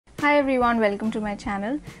Hi everyone, welcome to my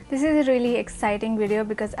channel. This is a really exciting video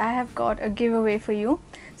because I have got a giveaway for you.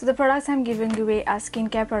 So the products I'm giving away are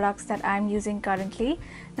skincare products that I'm using currently.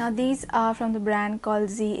 Now these are from the brand called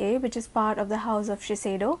ZA, which is part of the house of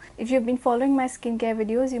Shiseido. If you've been following my skincare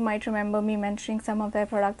videos, you might remember me mentioning some of their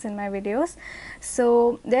products in my videos.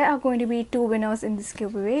 So there are going to be two winners in this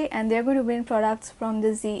giveaway, and they're going to win products from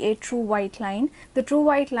the ZA True White line. The True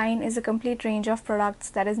White line is a complete range of products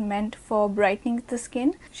that is meant for brightening the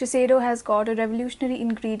skin. Shiseido has got a revolutionary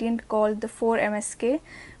ingredient called the 4-MSK,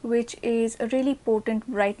 which is a really potent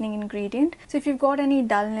brightening ingredient. So if you've got any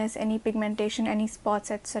dullness, any pigmentation, any spots,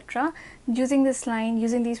 etc., using this line,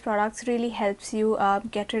 using these products really helps you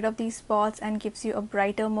get rid of these spots and gives you a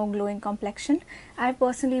brighter, more glowing complexion. I've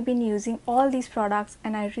personally been using all these products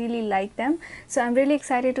and I really like them. So I'm really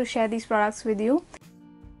excited to share these products with you.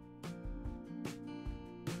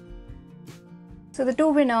 So the two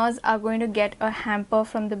winners are going to get a hamper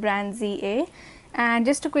from the brand ZA. And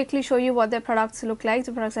just to quickly show you what their products look like,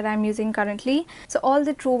 the products that I'm using currently. So all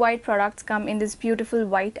the True White products come in this beautiful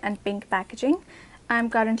white and pink packaging. I'm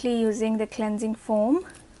currently using the cleansing foam,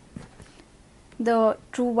 the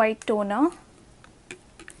True White toner,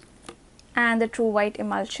 and the True White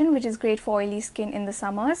emulsion, which is great for oily skin in the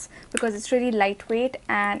summers because it's really lightweight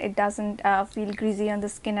and it doesn't feel greasy on the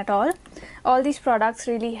skin at all. All these products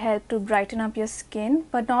really help to brighten up your skin,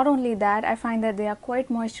 but not only that, I find that they are quite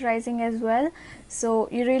moisturizing as well. So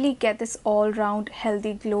you really get this all-round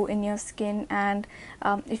healthy glow in your skin, and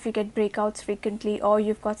if you get breakouts frequently or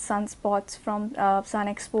you've got sunspots from sun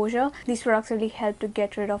exposure, these products really help to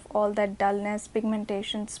get rid of all that dullness,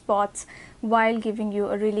 pigmentation, spots, while giving you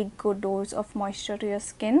a really good dose of moisture to your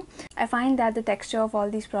skin. I find that the texture of all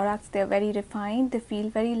these products, they're very refined, they feel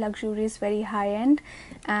very luxurious, very high-end,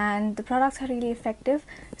 and the products are really effective.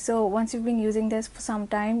 So once you've been using this for some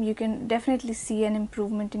time, you can definitely see an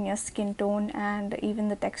improvement in your skin tone and even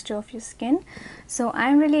the texture of your skin. So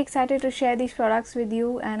I'm really excited to share these products with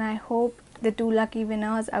you, and I hope the two lucky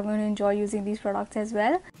winners are going to enjoy using these products as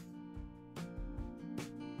well.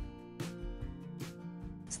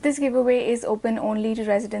 So this giveaway is open only to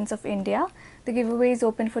residents of India. The giveaway is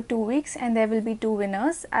open for 2 weeks and there will be two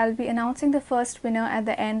winners. I'll be announcing the first winner at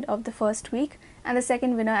the end of the first week and the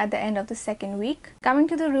second winner at the end of the second week. Coming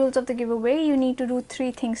to the rules of the giveaway, you need to do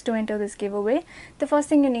 3 things to enter this giveaway. The first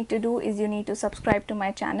thing you need to do is you need to subscribe to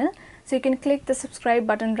my channel. So you can click the subscribe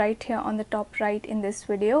button right here on the top right in this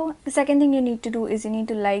video. The second thing you need to do is you need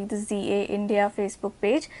to like the ZA India Facebook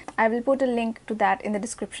page. I will put a link to that in the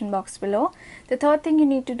description box below. The third thing you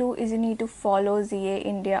need to do is you need to follow ZA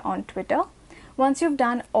India on Twitter. Once you've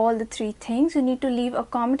done all the 3 things, you need to leave a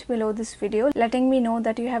comment below this video letting me know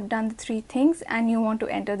that you have done the 3 things and you want to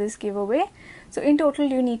enter this giveaway. So in total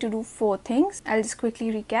you need to do 4 things. I'll just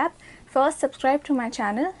quickly recap. First, subscribe to my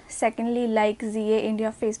channel. Secondly, like ZA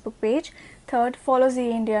India Facebook page. Third, follow ZA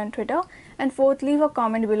India on Twitter. And fourth, leave a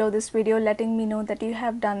comment below this video letting me know that you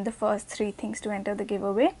have done the first 3 things to enter the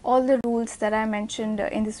giveaway. All the rules that I mentioned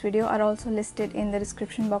in this video are also listed in the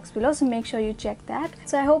description box below, so make sure you check that.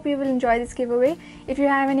 So I hope you will enjoy this giveaway. If you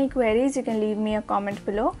have any queries, you can leave me a comment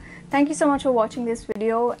below. Thank you so much for watching this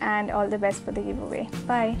video and all the best for the giveaway.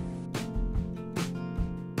 Bye.